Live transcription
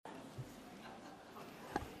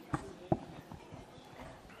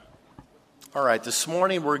All right, this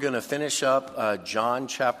morning we're going to finish up John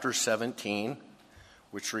chapter 17,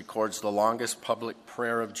 which records the longest public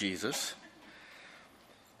prayer of Jesus.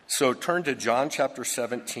 So turn to John chapter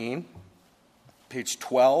 17, page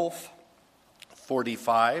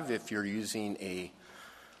 1245, if you're using a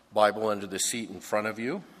Bible under the seat in front of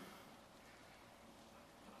you.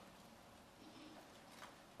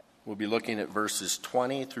 We'll be looking at verses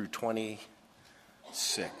 20 through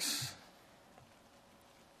 26.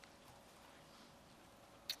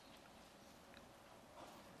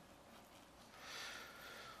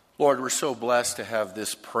 Lord, we're so blessed to have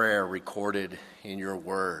this prayer recorded in your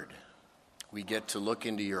word. We get to look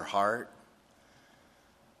into your heart,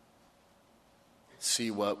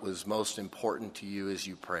 see what was most important to you as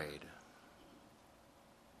you prayed.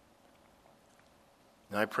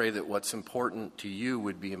 And I pray that what's important to you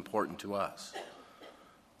would be important to us.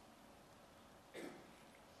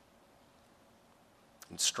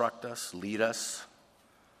 Instruct us, lead us,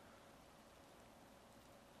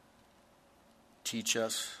 teach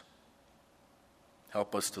us.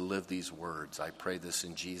 Help us to live these words. I pray this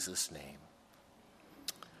in Jesus' name.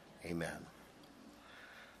 Amen.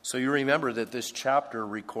 So you remember that this chapter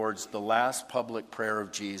records the last public prayer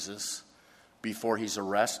of Jesus before he's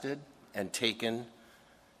arrested and taken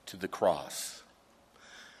to the cross.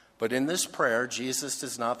 But in this prayer, Jesus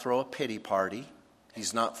does not throw a pity party.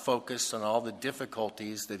 He's not focused on all the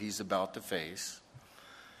difficulties that he's about to face.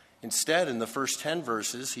 Instead, in the first 10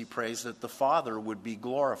 verses, he prays that the Father would be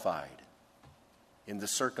glorified in the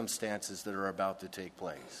circumstances that are about to take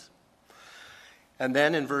place. And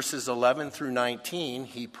then in verses 11 through 19,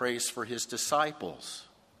 he prays for his disciples,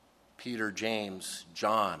 Peter, James,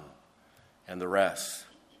 John, and the rest.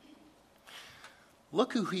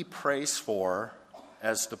 Look who he prays for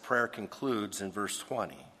as the prayer concludes in verse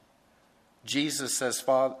 20. Jesus says,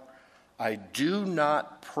 Father, I do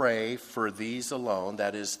not pray for these alone,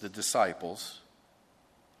 that is the disciples,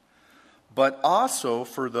 but also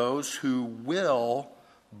for those who will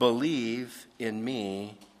believe in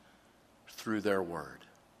me through their word.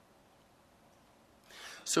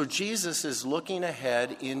 So Jesus is looking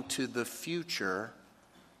ahead into the future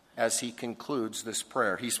as he concludes this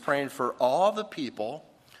prayer. He's praying for all the people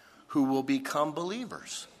who will become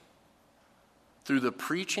believers through the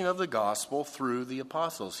preaching of the gospel through the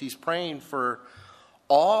apostles. He's praying for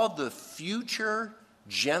all the future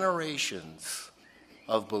generations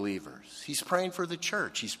of believers. He's praying for the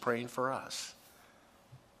church. He's praying for us.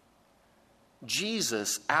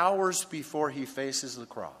 Jesus, hours before he faces the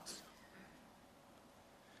cross,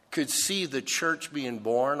 could see the church being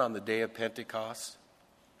born on the day of Pentecost,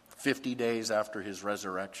 50 days after his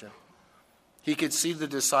resurrection. He could see the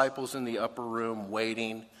disciples in the upper room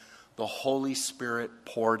waiting, the Holy Spirit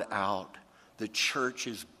poured out. The church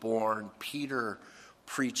is born. Peter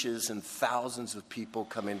preaches and thousands of people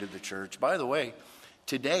come into the church. By the way,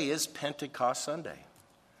 today is Pentecost Sunday.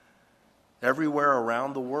 Everywhere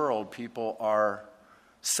around the world, people are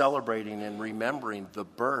celebrating and remembering the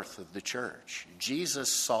birth of the church.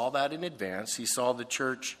 Jesus saw that in advance. He saw the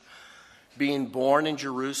church being born in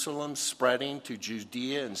Jerusalem, spreading to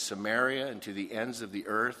Judea and Samaria and to the ends of the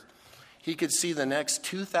earth. He could see the next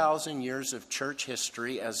 2,000 years of church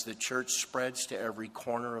history as the church spreads to every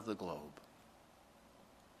corner of the globe.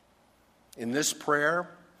 In this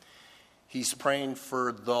prayer, he's praying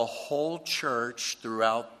for the whole church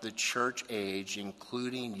throughout the church age,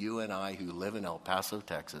 including you and I who live in El Paso,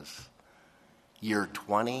 Texas, year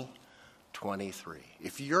 2023.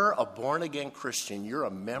 If you're a born-again Christian, you're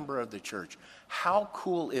a member of the church. How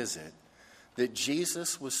cool is it that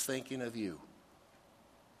Jesus was thinking of you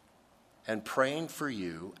and praying for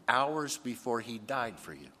you hours before he died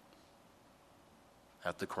for you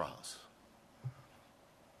at the cross?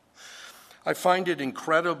 I find it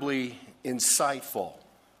incredibly insightful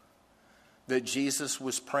that Jesus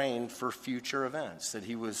was praying for future events, that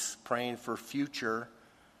he was praying for future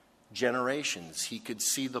generations. He could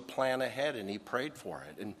see the plan ahead and he prayed for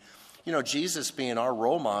it. And, you know, Jesus being our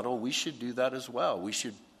role model, we should do that as well. We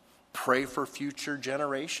should pray for future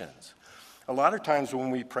generations. A lot of times when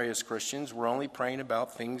we pray as Christians, we're only praying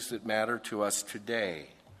about things that matter to us today,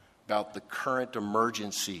 about the current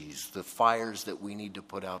emergencies, the fires that we need to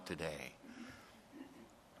put out today.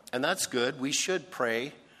 And that's good. We should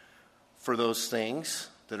pray for those things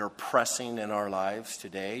that are pressing in our lives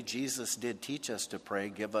today. Jesus did teach us to pray,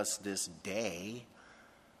 give us this day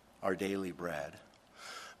our daily bread.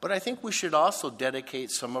 But I think we should also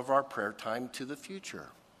dedicate some of our prayer time to the future.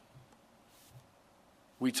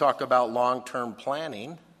 We talk about long-term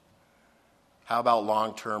planning. How about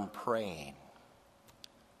long-term praying?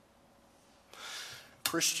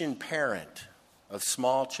 Christian parent of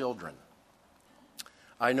small children,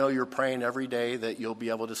 I know you're praying every day that you'll be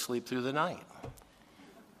able to sleep through the night.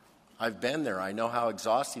 I've been there. I know how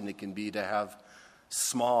exhausting it can be to have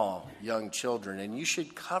small, young children, and you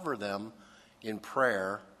should cover them in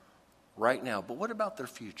prayer right now. But what about their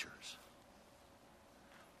futures?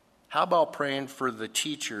 How about praying for the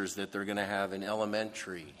teachers that they're going to have in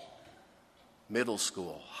elementary, middle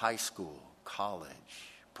school, high school, college?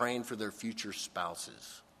 Praying for their future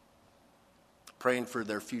spouses. Praying for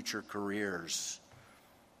their future careers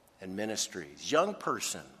and ministries. Young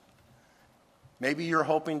person, maybe you're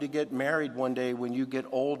hoping to get married one day when you get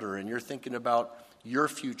older and you're thinking about your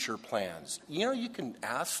future plans. You know, you can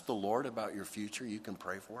ask the Lord about your future. You can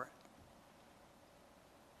pray for it.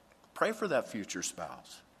 Pray for that future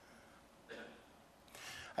spouse.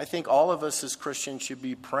 I think all of us as Christians should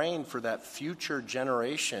be praying for that future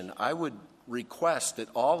generation. I would request that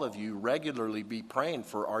all of you regularly be praying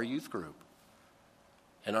for our youth group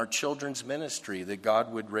and our children's ministry, that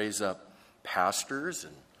God would raise up pastors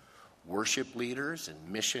and worship leaders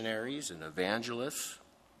and missionaries and evangelists.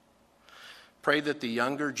 Pray that the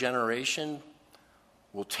younger generation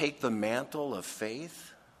will take the mantle of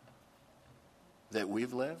faith that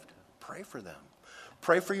we've lived. Pray for them.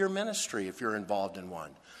 Pray for your ministry if you're involved in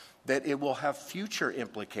one, that it will have future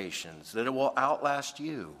implications, that it will outlast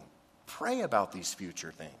you. Pray about these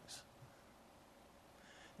future things.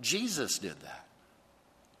 Jesus did that.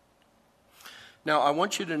 Now, I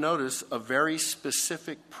want you to notice a very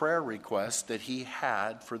specific prayer request that he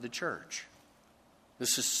had for the church.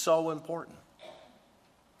 This is so important.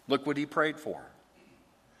 Look what he prayed for.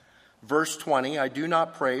 Verse 20, I do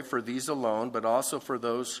not pray for these alone, but also for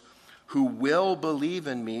those who will believe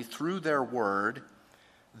in me through their word,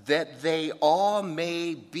 that they all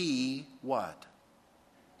may be what?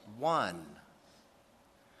 One.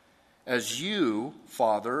 As you,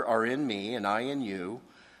 Father, are in me and I in you,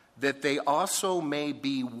 that they also may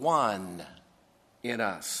be one in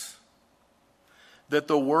us, that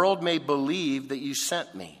the world may believe that you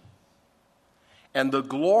sent me. And the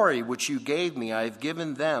glory which you gave me, I have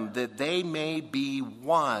given them, that they may be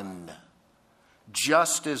one,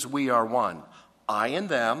 just as we are one. I and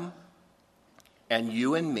them, and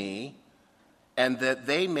you and me, and that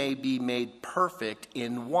they may be made perfect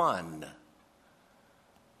in one.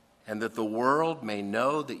 And that the world may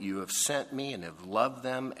know that you have sent me and have loved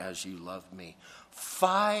them as you loved me.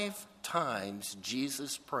 5 times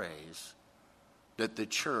Jesus prays that the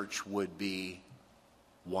church would be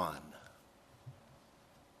one.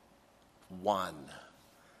 One.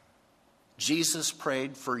 Jesus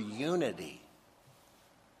prayed for unity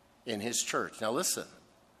in his church. Now listen,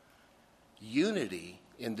 unity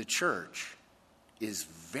in the church is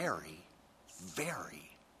very,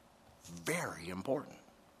 very, very important,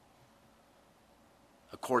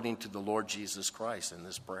 according to the Lord Jesus Christ in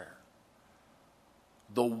this prayer.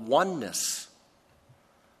 The oneness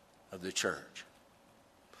of the church.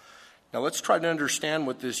 Now let's try to understand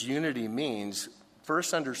what this unity means.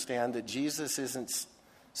 First, understand that Jesus isn't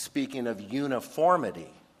speaking of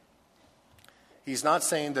uniformity. He's not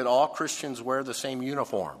saying that all Christians wear the same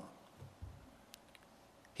uniform.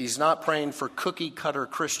 He's not praying for cookie-cutter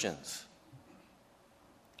Christians.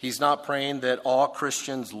 He's not praying that all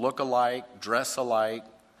Christians look alike, dress alike,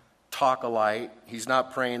 talk alike. He's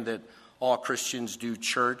not praying that all Christians do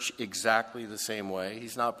church exactly the same way.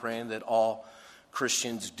 He's not praying that all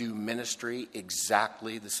Christians do ministry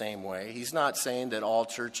exactly the same way. He's not saying that all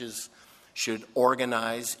churches should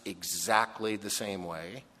organize exactly the same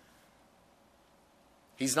way.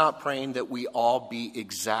 He's not praying that we all be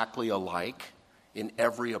exactly alike in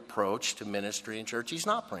every approach to ministry and church. He's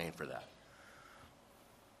not praying for that.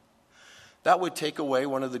 That would take away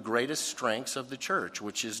one of the greatest strengths of the church,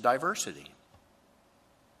 which is diversity.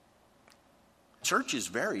 Church is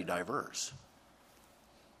very diverse.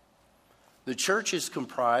 The church is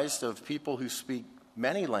comprised of people who speak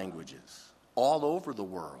many languages all over the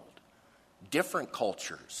world, different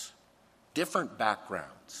cultures, different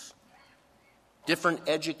backgrounds, different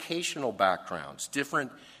educational backgrounds,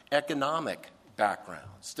 different economic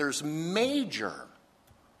backgrounds. There's major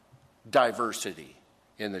diversity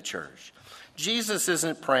in the church. Jesus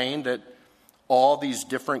isn't praying that all these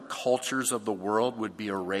different cultures of the world would be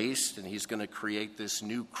erased and he's going to create this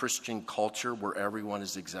new Christian culture where everyone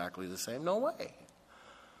is exactly the same. No way.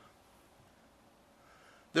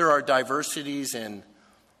 There are diversities in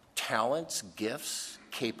talents, gifts,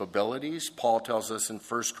 capabilities. Paul tells us in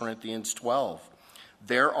 1 Corinthians 12,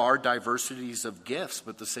 there are diversities of gifts,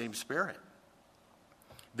 but the same Spirit.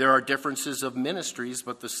 There are differences of ministries,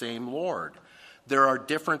 but the same Lord. There are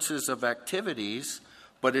differences of activities,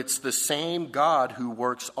 but it's the same God who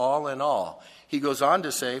works all in all. He goes on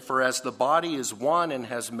to say, for as the body is one and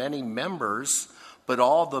has many members, but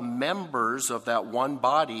all the members of that one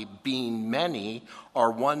body, being many,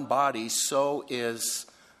 are one body, so is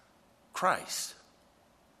Christ.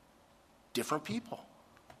 Different people,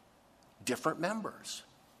 different members.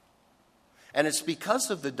 And it's because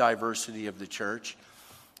of the diversity of the church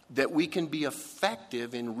that we can be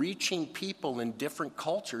effective in reaching people in different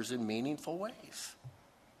cultures in meaningful ways.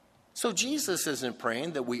 So Jesus isn't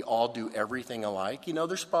praying that we all do everything alike. You know,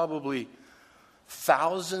 there's probably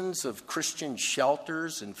thousands of Christian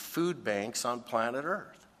shelters and food banks on planet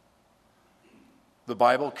Earth. The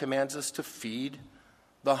Bible commands us to feed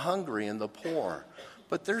the hungry and the poor.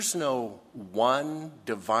 But there's no one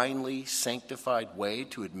divinely sanctified way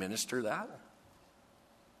to administer that.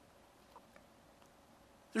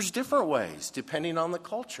 There's different ways depending on the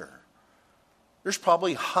culture. There's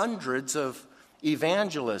probably hundreds of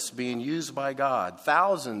evangelists being used by God,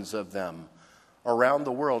 thousands of them around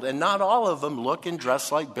the world, and not all of them look and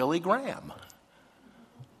dress like Billy Graham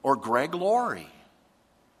or Greg Laurie.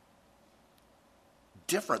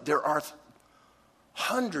 Different. There are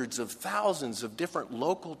hundreds of thousands of different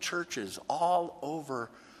local churches all over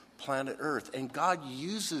planet Earth, and God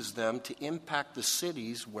uses them to impact the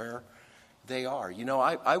cities where they are. You know,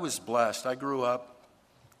 I was blessed. I grew up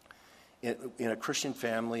in a Christian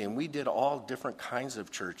family, and we did all different kinds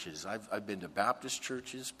of churches. I've been to Baptist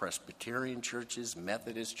churches, Presbyterian churches,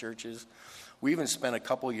 Methodist churches. We even spent a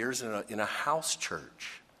couple years in a house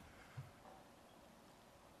church.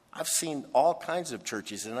 I've seen all kinds of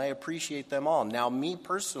churches, and I appreciate them all. Now, me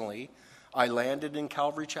personally, I landed in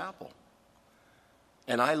Calvary Chapel.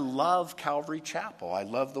 And I love Calvary Chapel. I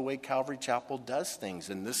love the way Calvary Chapel does things.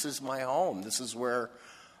 And this is my home. This is where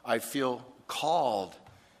I feel called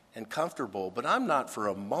and comfortable. But I'm not for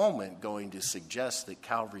a moment going to suggest that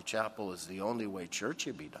Calvary Chapel is the only way church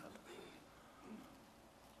should be done.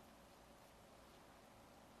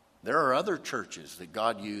 There are other churches that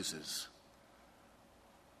God uses.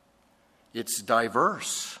 It's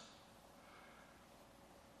diverse.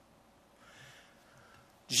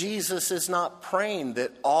 Jesus is not praying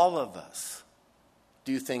that all of us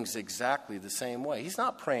do things exactly the same way. He's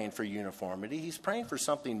not praying for uniformity. He's praying for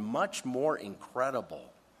something much more incredible,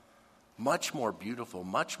 much more beautiful,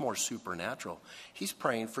 much more supernatural. He's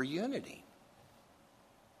praying for unity.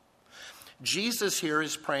 Jesus here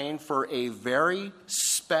is praying for a very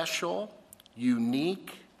special,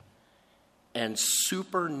 unique, and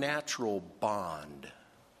supernatural bond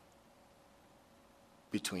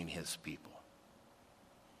between his people.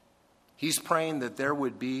 He's praying that there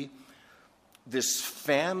would be this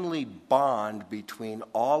family bond between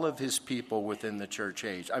all of his people within the church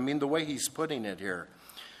age. I mean, the way he's putting it here,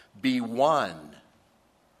 be one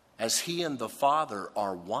as he and the Father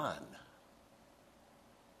are one.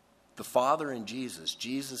 The Father and Jesus,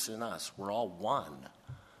 Jesus and us, we're all one.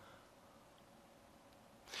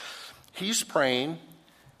 He's praying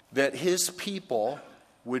that his people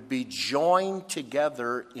would be joined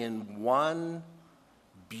together in one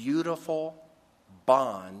beautiful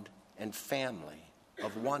bond and family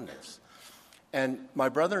of oneness. And my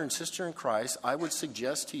brother and sister in Christ, I would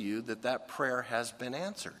suggest to you that that prayer has been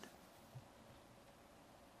answered.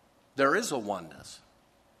 There is a oneness.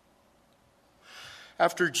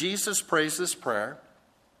 After Jesus prays this prayer,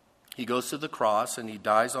 he goes to the cross and he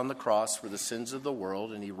dies on the cross for the sins of the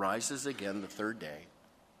world, and he rises again the third day.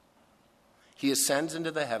 He ascends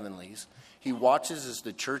into the heavenlies. He watches as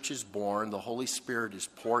the church is born, the Holy Spirit is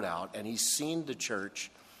poured out, and he's seen the church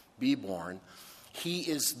be born. He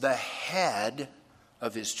is the head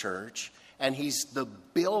of his church, and he's the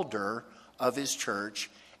builder of his church,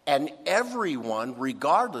 and everyone,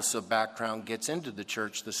 regardless of background, gets into the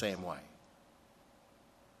church the same way.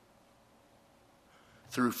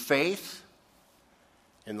 Through faith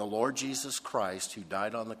in the Lord Jesus Christ, who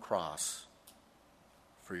died on the cross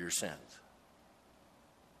for your sins.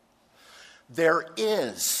 There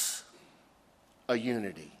is a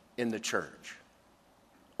unity in the church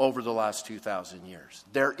over the last 2,000 years.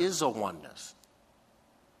 There is a oneness.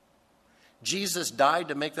 Jesus died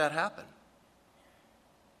to make that happen.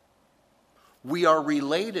 We are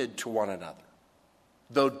related to one another,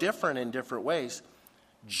 though different in different ways,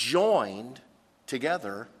 joined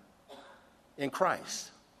together in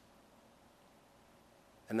Christ.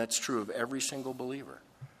 And that's true of every single believer.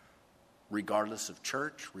 Regardless of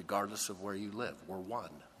church, regardless of where you live, we're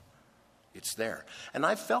one. It's there. And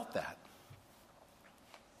I felt that.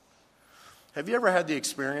 Have you ever had the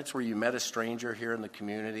experience where you met a stranger here in the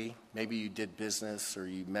community? Maybe you did business or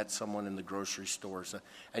you met someone in the grocery store,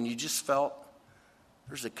 and you just felt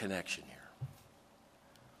there's a connection here.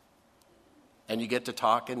 And you get to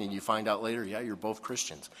talking and you find out later, yeah, you're both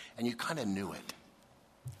Christians. And you kind of knew it.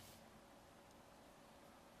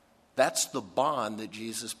 That's the bond that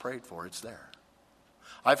Jesus prayed for. It's there.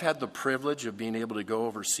 I've had the privilege of being able to go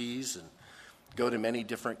overseas and go to many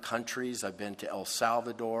different countries. I've been to El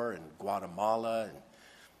Salvador and Guatemala and,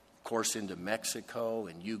 of course, into Mexico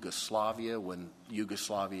and Yugoslavia when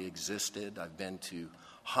Yugoslavia existed. I've been to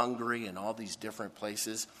Hungary and all these different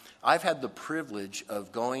places. I've had the privilege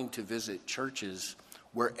of going to visit churches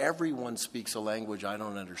where everyone speaks a language I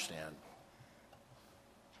don't understand.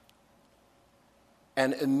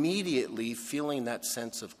 And immediately feeling that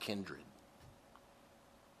sense of kindred.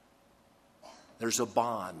 There's a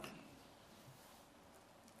bond.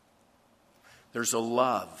 There's a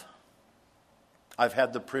love. I've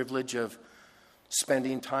had the privilege of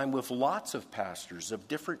spending time with lots of pastors of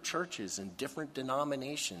different churches and different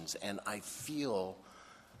denominations, and I feel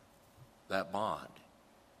that bond.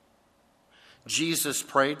 Jesus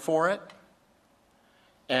prayed for it,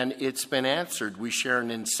 and it's been answered. We share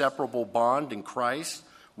an inseparable bond in Christ.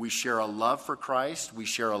 We share a love for Christ. We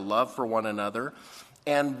share a love for one another.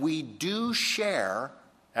 And we do share,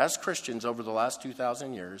 as Christians over the last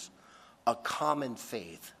 2,000 years, a common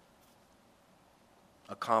faith.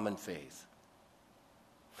 A common faith.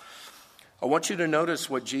 I want you to notice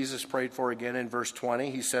what Jesus prayed for again in verse 20.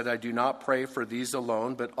 He said, I do not pray for these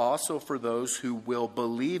alone, but also for those who will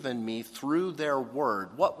believe in me through their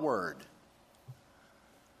word. What word?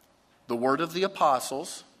 The word of the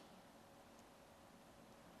apostles.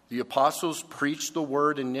 The apostles preached the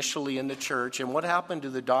word initially in the church. And what happened to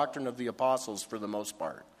the doctrine of the apostles for the most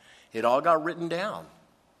part? It all got written down.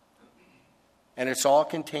 And it's all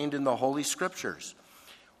contained in the Holy Scriptures.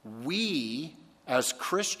 We, as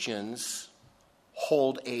Christians,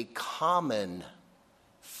 hold a common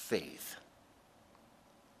faith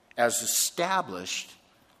as established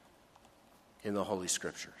in the Holy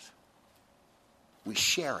Scriptures. We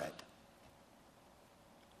share it.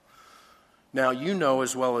 Now, you know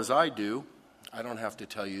as well as I do, I don't have to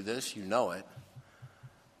tell you this, you know it.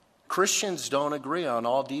 Christians don't agree on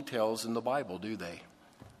all details in the Bible, do they?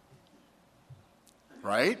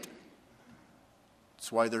 Right?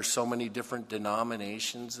 That's why there's so many different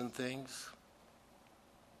denominations and things.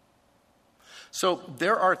 So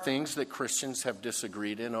there are things that Christians have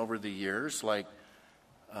disagreed in over the years, like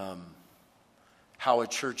how a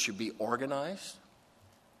church should be organized,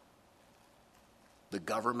 the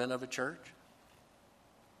government of a church,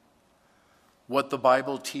 what the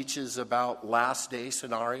Bible teaches about last day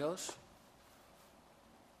scenarios,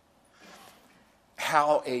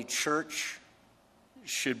 how a church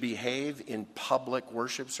should behave in public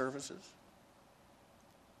worship services.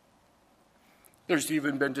 There's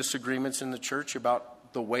even been disagreements in the church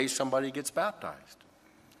about the way somebody gets baptized.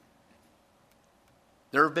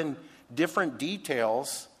 There have been different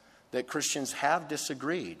details that Christians have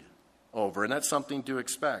disagreed over, and that's something to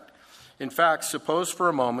expect. In fact, suppose for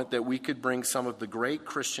a moment that we could bring some of the great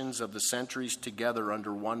Christians of the centuries together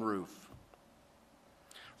under one roof.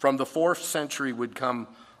 From the 4th century would come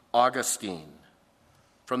Augustine.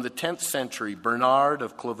 From the 10th century, Bernard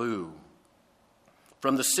of Clairvaux.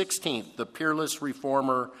 From the 16th, the peerless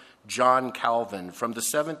reformer John Calvin. From the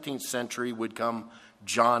 17th century would come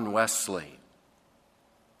John Wesley.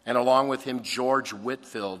 And along with him, George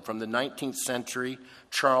Whitefield. From the 19th century,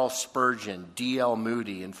 Charles Spurgeon, D.L.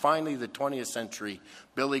 Moody. And finally, the 20th century,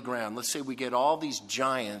 Billy Graham. Let's say we get all these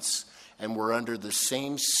giants and we're under the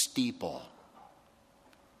same steeple.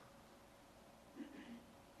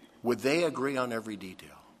 Would they agree on every detail?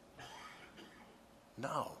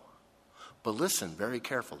 No. But listen very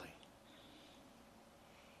carefully.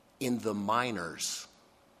 In the minors,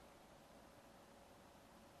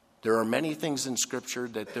 there are many things in Scripture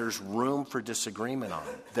that there's room for disagreement on.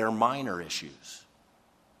 They're minor issues.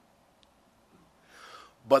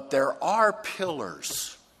 But there are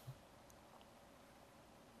pillars.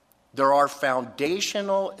 There are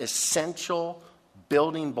foundational, essential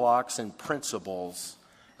building blocks and principles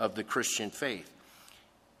of the Christian faith,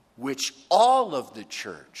 which all of the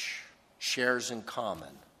church shares in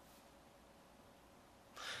common.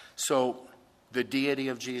 So, the deity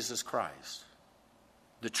of Jesus Christ,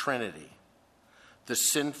 the Trinity, the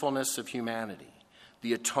sinfulness of humanity,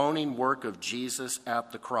 the atoning work of Jesus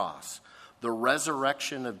at the cross, the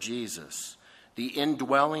resurrection of Jesus, the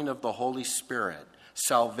indwelling of the Holy Spirit,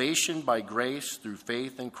 salvation by grace through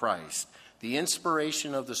faith in Christ, the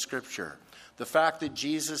inspiration of the Scripture, the fact that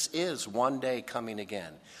Jesus is one day coming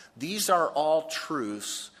again. These are all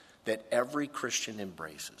truths that every Christian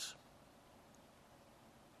embraces.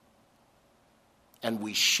 And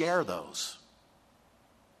we share those.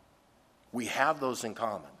 We have those in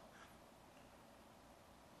common.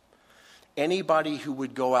 anybody who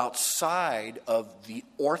would go outside of the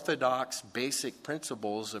orthodox basic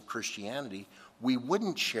principles of Christianity, we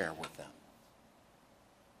wouldn't share with them.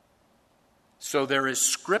 So there is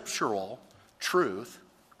scriptural truth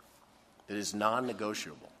that is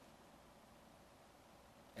non-negotiable,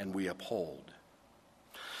 and we uphold.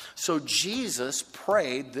 So Jesus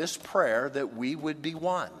prayed this prayer that we would be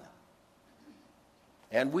one.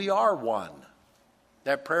 And we are one.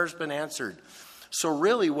 That prayer's been answered. So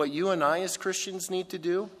really what you and I as Christians need to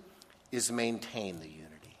do is maintain the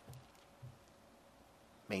unity.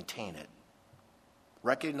 Maintain it.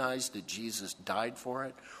 Recognize that Jesus died for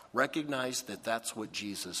it. Recognize that that's what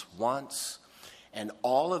Jesus wants. And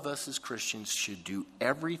all of us as Christians should do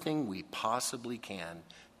everything we possibly can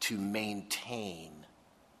to maintain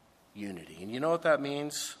unity. And you know what that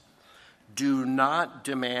means? Do not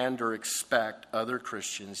demand or expect other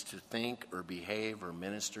Christians to think or behave or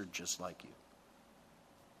minister just like you.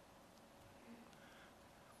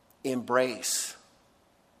 Embrace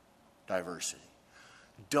diversity.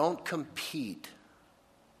 Don't compete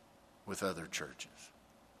with other churches.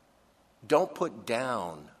 Don't put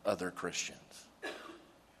down other Christians.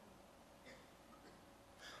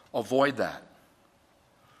 Avoid that.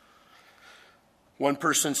 One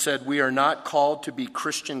person said, "We are not called to be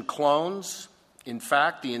Christian clones. In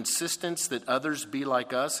fact, the insistence that others be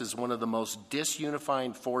like us is one of the most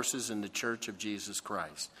disunifying forces in the Church of Jesus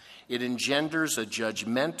Christ. It engenders a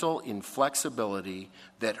judgmental inflexibility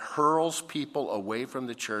that hurls people away from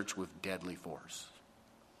the church with deadly force.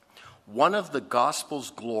 One of the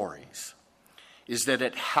gospel's glories is that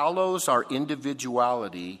it hallows our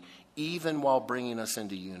individuality even while bringing us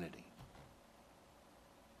into unity."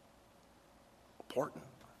 Important.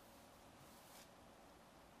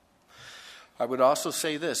 I would also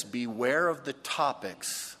say this: beware of the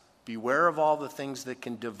topics, beware of all the things that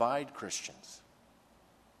can divide Christians.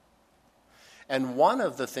 And one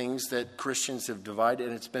of the things that Christians have divided,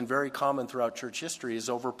 and it's been very common throughout church history, is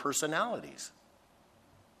over personalities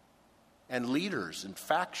and leaders and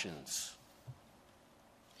factions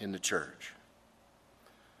in the church.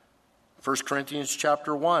 1 Corinthians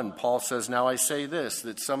chapter 1, Paul says, "Now I say this,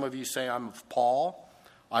 that some of you say, I'm of Paul,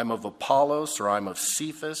 I'm of Apollos, or I'm of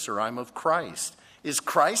Cephas, or I'm of Christ." Is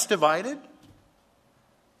Christ divided?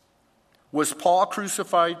 Was Paul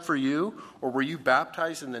crucified for you, or were you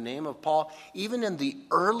baptized in the name of Paul? Even in the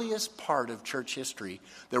earliest part of church history,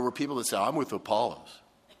 there were people that said, "I'm with Apollos."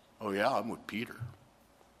 "Oh yeah, I'm with Peter."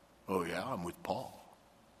 "Oh yeah, I'm with Paul."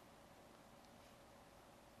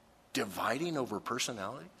 Dividing over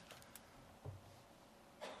personality?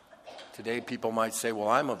 Today people might say, "Well,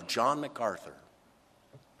 I'm of John MacArthur.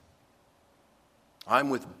 I'm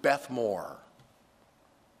with Beth Moore.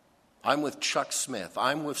 I'm with Chuck Smith.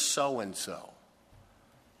 I'm with so-and-so."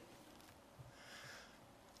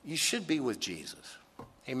 You should be with Jesus.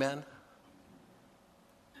 Amen?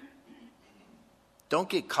 Don't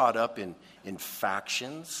get caught up in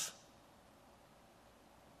factions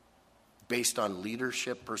based on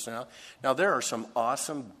leadership, personality. Now, there are some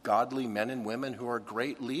awesome, godly men and women who are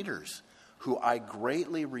great leaders, who I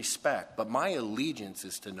greatly respect, but my allegiance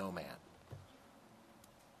is to no man.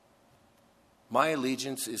 My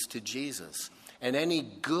allegiance is to Jesus. And any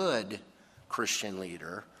good Christian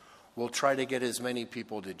leader will try to get as many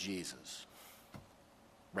people to Jesus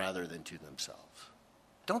rather than to themselves.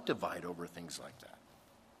 Don't divide over things like that.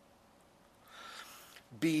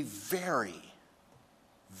 Be very,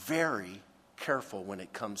 very careful when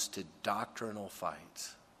it comes to doctrinal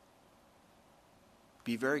fights.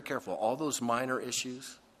 Be very careful. All those minor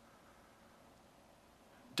issues.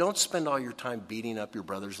 Don't spend all your time beating up your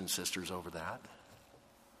brothers and sisters over that.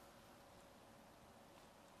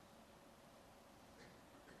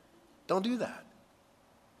 Don't do that.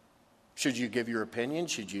 Should you give your opinion?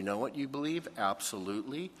 Should you know what you believe?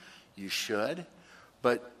 Absolutely. You should.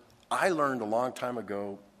 But I learned a long time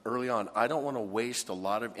ago, early on, I don't want to waste a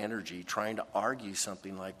lot of energy trying to argue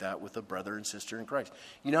something like that with a brother and sister in Christ.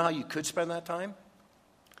 You know how you could spend that time?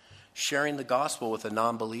 Sharing the gospel with a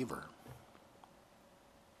non-believer.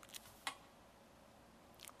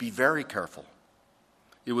 Be very careful.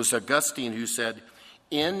 It was Augustine who said,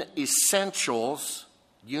 "In essentials,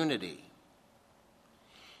 unity.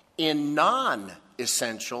 In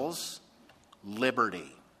non-essentials,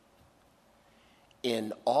 liberty.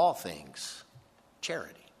 In all things,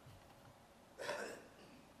 charity."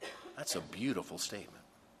 That's a beautiful statement.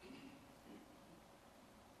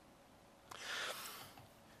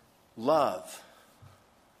 Love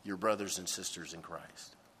your brothers and sisters in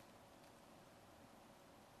Christ.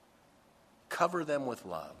 Cover them with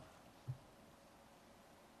love.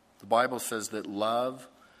 The Bible says that love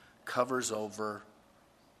covers over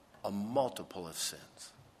a multiple of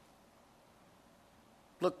sins.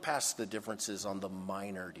 Look past the differences on the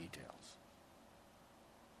minor details.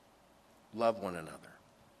 Love one another.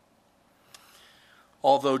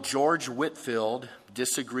 Although George Whitefield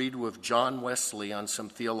disagreed with John Wesley on some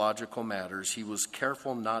theological matters, he was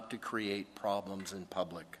careful not to create problems in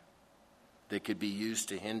public that could be used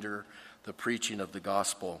to hinder the preaching of the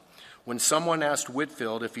gospel. When someone asked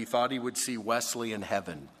Whitefield if he thought he would see Wesley in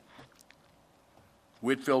heaven,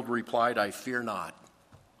 Whitefield replied, "I fear not.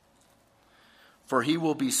 For he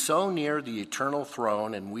will be so near the eternal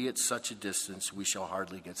throne, and we at such a distance, we shall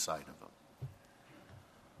hardly get sight of him."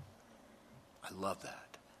 I love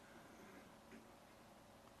that.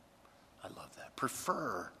 I love that.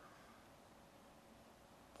 Prefer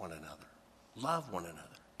one another. Love one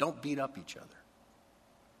another. Don't beat up each other.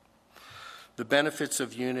 The benefits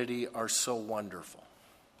of unity are so wonderful.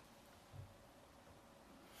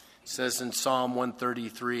 It says in Psalm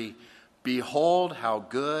 133, "Behold how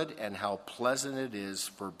good and how pleasant it is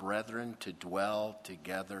for brethren to dwell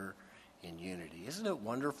together in unity." Isn't it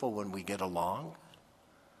wonderful when we get along?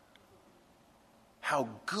 How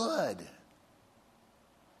good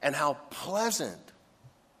and how pleasant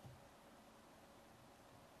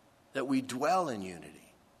that we dwell in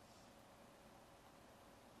unity.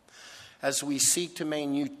 As we seek to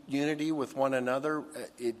maintain unity with one another,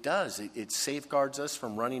 it does. It safeguards us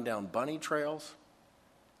from running down bunny trails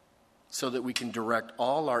so that we can direct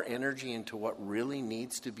all our energy into what really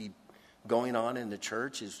needs to be going on in the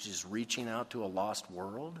church, is just reaching out to a lost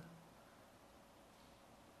world.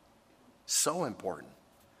 So important.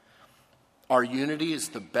 Our unity is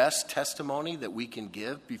the best testimony that we can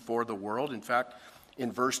give before the world. In fact,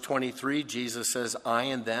 in verse 23, Jesus says, "I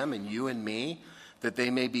and them and you and me, that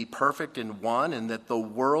they may be perfect in one, and that the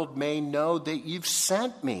world may know that you've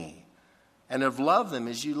sent me and have loved them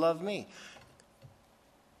as you love me."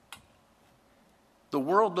 The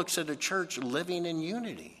world looks at a church living in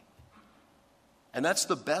unity, and that's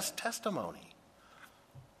the best testimony.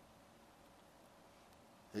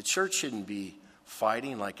 The church shouldn't be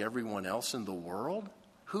fighting like everyone else in the world.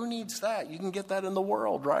 Who needs that? You can get that in the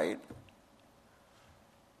world, right?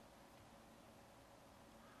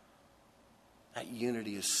 That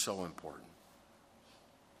unity is so important.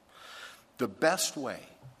 The best way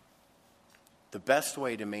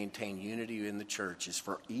to maintain unity in the church is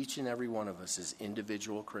for each and every one of us as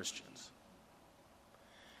individual Christians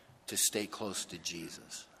to stay close to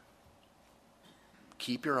Jesus.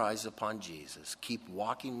 Keep your eyes upon Jesus. Keep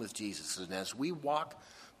walking with Jesus. And as we walk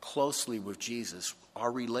closely with Jesus,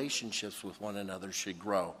 our relationships with one another should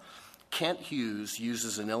grow. Kent Hughes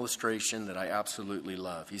uses an illustration that I absolutely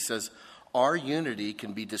love. He says, our unity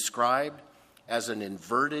can be described as an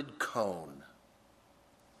inverted cone.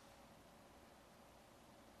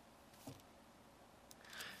 He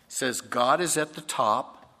says, God is at the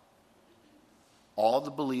top. All the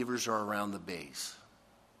believers are around the base.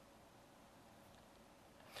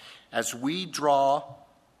 As we draw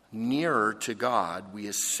nearer to God, we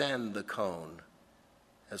ascend the cone.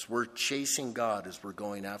 As we're chasing God, as we're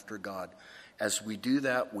going after God, as we do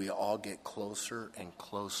that, we all get closer and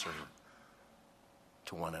closer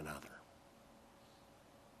to one another.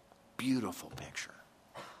 Beautiful picture.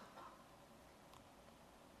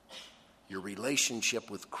 Your relationship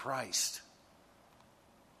with Christ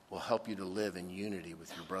will help you to live in unity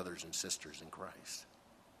with your brothers and sisters in Christ.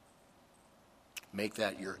 Make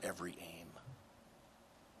that your every aim.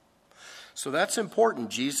 So that's important.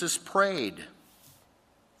 Jesus prayed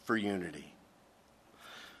for unity.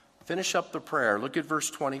 Finish up the prayer. Look at verse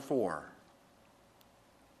 24.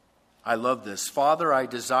 I love this. Father, I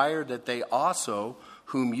desire that they also,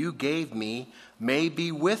 whom you gave me, may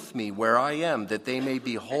be with me where I am, that they may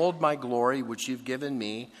behold my glory which you've given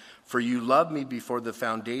me, for you loved me before the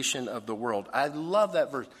foundation of the world. I love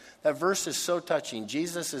that verse. That verse is so touching.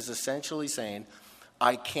 Jesus is essentially saying,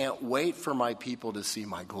 I can't wait for my people to see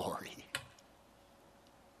my glory.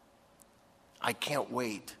 I can't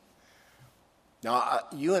wait. Now,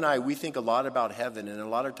 you and I, we think a lot about heaven, and a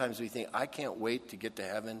lot of times we think, I can't wait to get to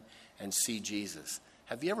heaven and see Jesus.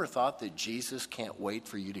 Have you ever thought that Jesus can't wait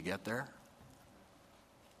for you to get there?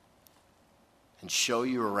 And show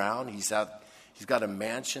you around? He's got a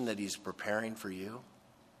mansion that he's preparing for you.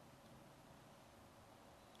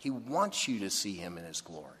 He wants you to see him in his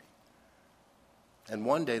glory. And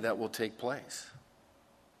one day that will take place.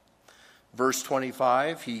 Verse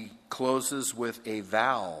 25, he closes with a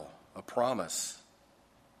vow, a promise.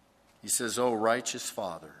 He says, O righteous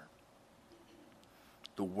Father,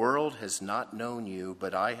 the world has not known you,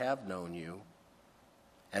 but I have known you,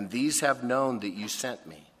 and these have known that you sent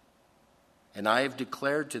me. And I have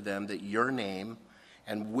declared to them that your name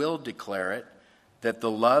and will declare it, that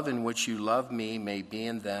the love in which you love me may be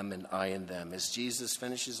in them and I in them. As Jesus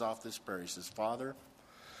finishes off this prayer, he says, Father,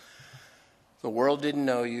 the world didn't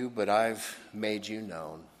know you, but I've made you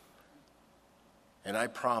known. And I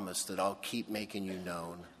promise that I'll keep making you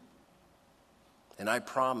known. And I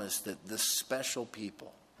promise that this special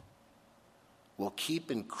people will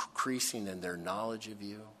keep increasing in their knowledge of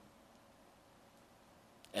you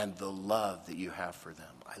and the love that you have for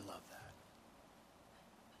them. I love that.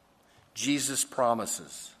 Jesus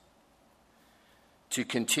promises to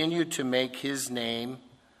continue to make his name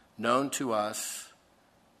known to us,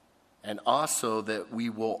 and also that we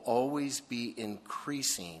will always be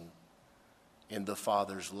increasing in the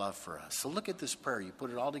Father's love for us. So look at this prayer. You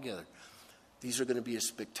put it all together. These are going to be a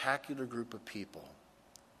spectacular group of people.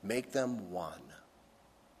 Make them one.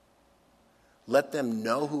 Let them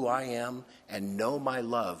know who I am and know my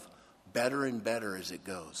love better and better as it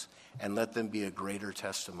goes. And let them be a greater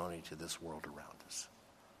testimony to this world around us.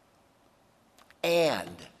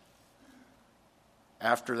 And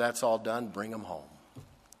after that's all done, bring them home.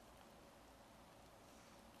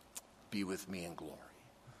 Be with me in glory.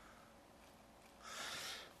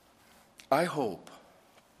 I hope,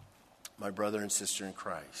 my brother and sister in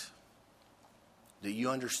Christ, that you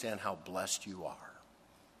understand how blessed you are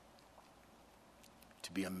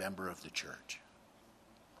to be a member of the church.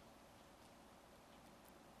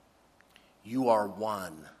 You are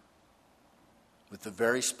one with a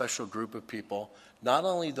very special group of people, not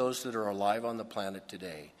only those that are alive on the planet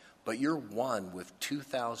today, but you're one with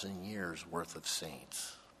 2,000 years worth of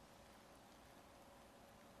saints,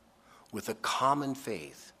 with a common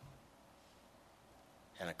faith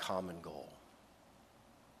and a common goal.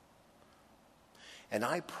 And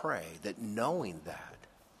I pray that knowing that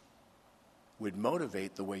would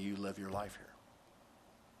motivate the way you live your life here.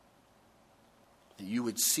 That you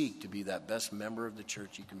would seek to be that best member of the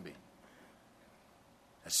church you can be,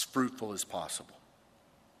 as fruitful as possible.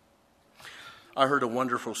 I heard a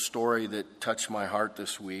wonderful story that touched my heart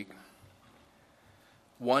this week.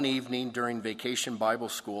 One evening during vacation Bible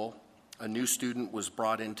school, a new student was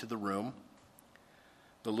brought into the room.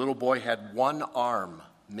 The little boy had one arm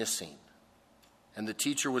missing, and the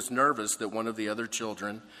teacher was nervous that one of the other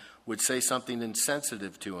children would say something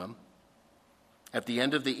insensitive to him. At the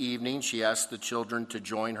end of the evening, she asked the children to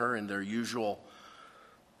join her in their usual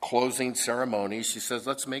closing ceremony. She says,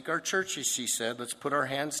 let's make our churches, she said. Let's put our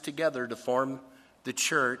hands together to form the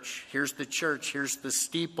church. Here's the church. Here's the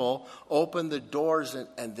steeple. Open the doors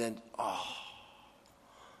and then,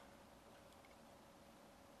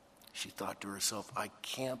 she thought to herself, I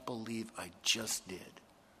can't believe I just did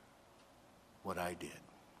what I did.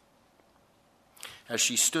 As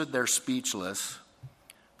she stood there speechless,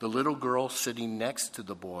 the little girl sitting next to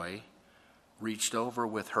the boy reached over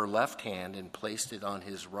with her left hand and placed it on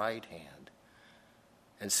his right hand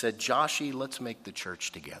and said, Joshie, let's make the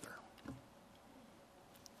church together.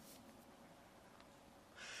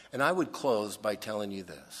 And I would close by telling you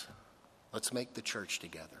this. Let's make the church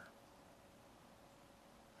together.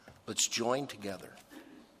 Let's join together.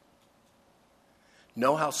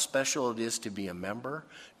 Know how special it is to be a member.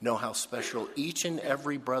 Know how special each and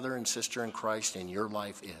every brother and sister in Christ in your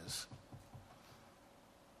life is.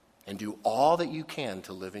 And do all that you can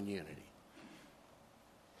to live in unity.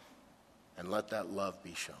 And let that love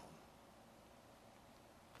be shown.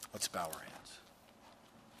 Let's bow our heads.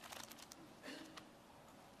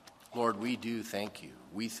 Lord, we do thank you.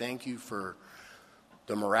 We thank you for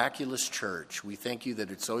the miraculous church. We thank you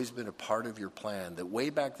that it's always been a part of your plan, that way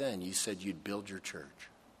back then you said you'd build your church.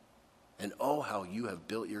 And oh, how you have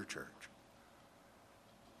built your church.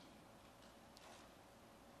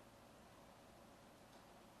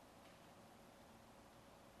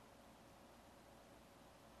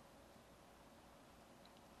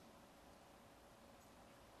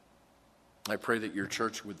 I pray that your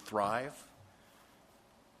church would thrive.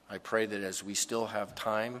 I pray that as we still have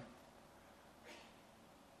time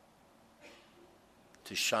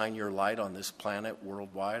to shine your light on this planet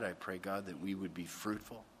worldwide, I pray, God, that we would be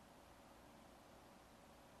fruitful.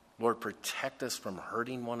 Lord, protect us from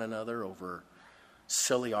hurting one another over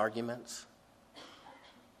silly arguments.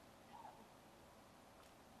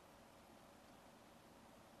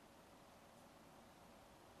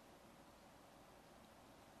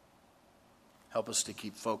 Help us to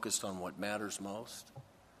keep focused on what matters most.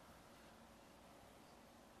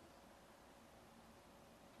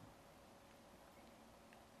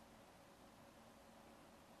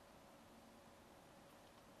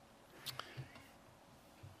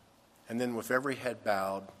 And then with every head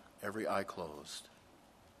bowed, every eye closed,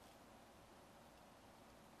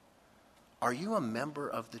 are you a member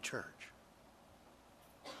of the church?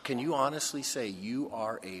 Can you honestly say you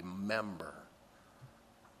are a member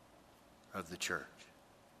of the church?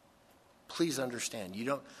 Please understand,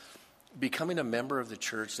 becoming a member of the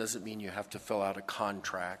church doesn't mean you have to fill out a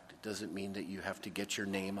contract. It doesn't mean that you have to get your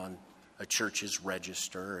name on a church's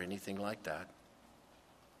register or anything like that.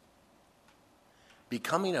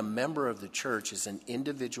 Becoming a member of the church is an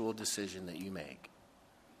individual decision that you make,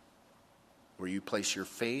 where you place your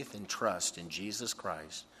faith and trust in Jesus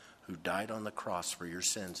Christ, who died on the cross for your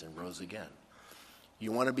sins and rose again.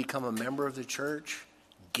 You want to become a member of the church?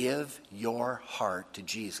 Give your heart to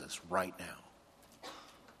Jesus right now.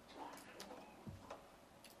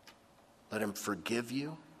 Let him forgive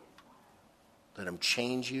you. Let him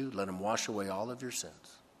change you. Let him wash away all of your sins.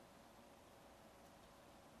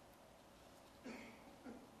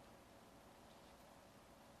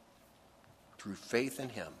 Through faith in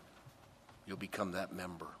him, you'll become that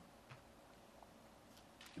member.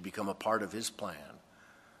 You become a part of his plan.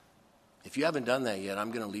 If you haven't done that yet,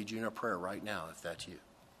 I'm going to lead you in a prayer right now, if that's you.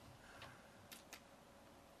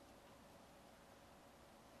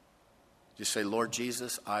 Just say, Lord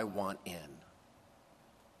Jesus, I want in.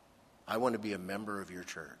 I want to be a member of your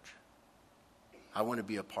church. I want to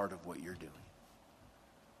be a part of what you're doing.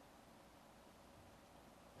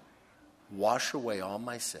 Wash away all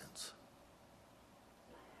my sins.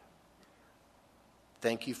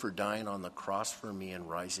 Thank you for dying on the cross for me and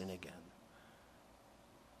rising again.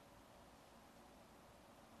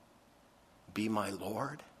 Be my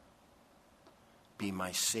Lord. Be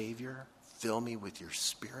my Savior. Fill me with your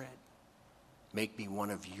Spirit. Make me one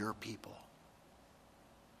of your people.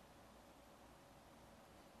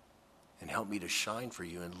 And help me to shine for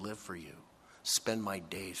you and live for you. Spend my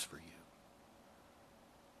days for you.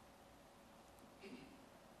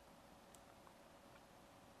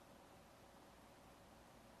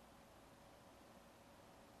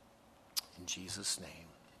 In Jesus' name,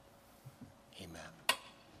 amen.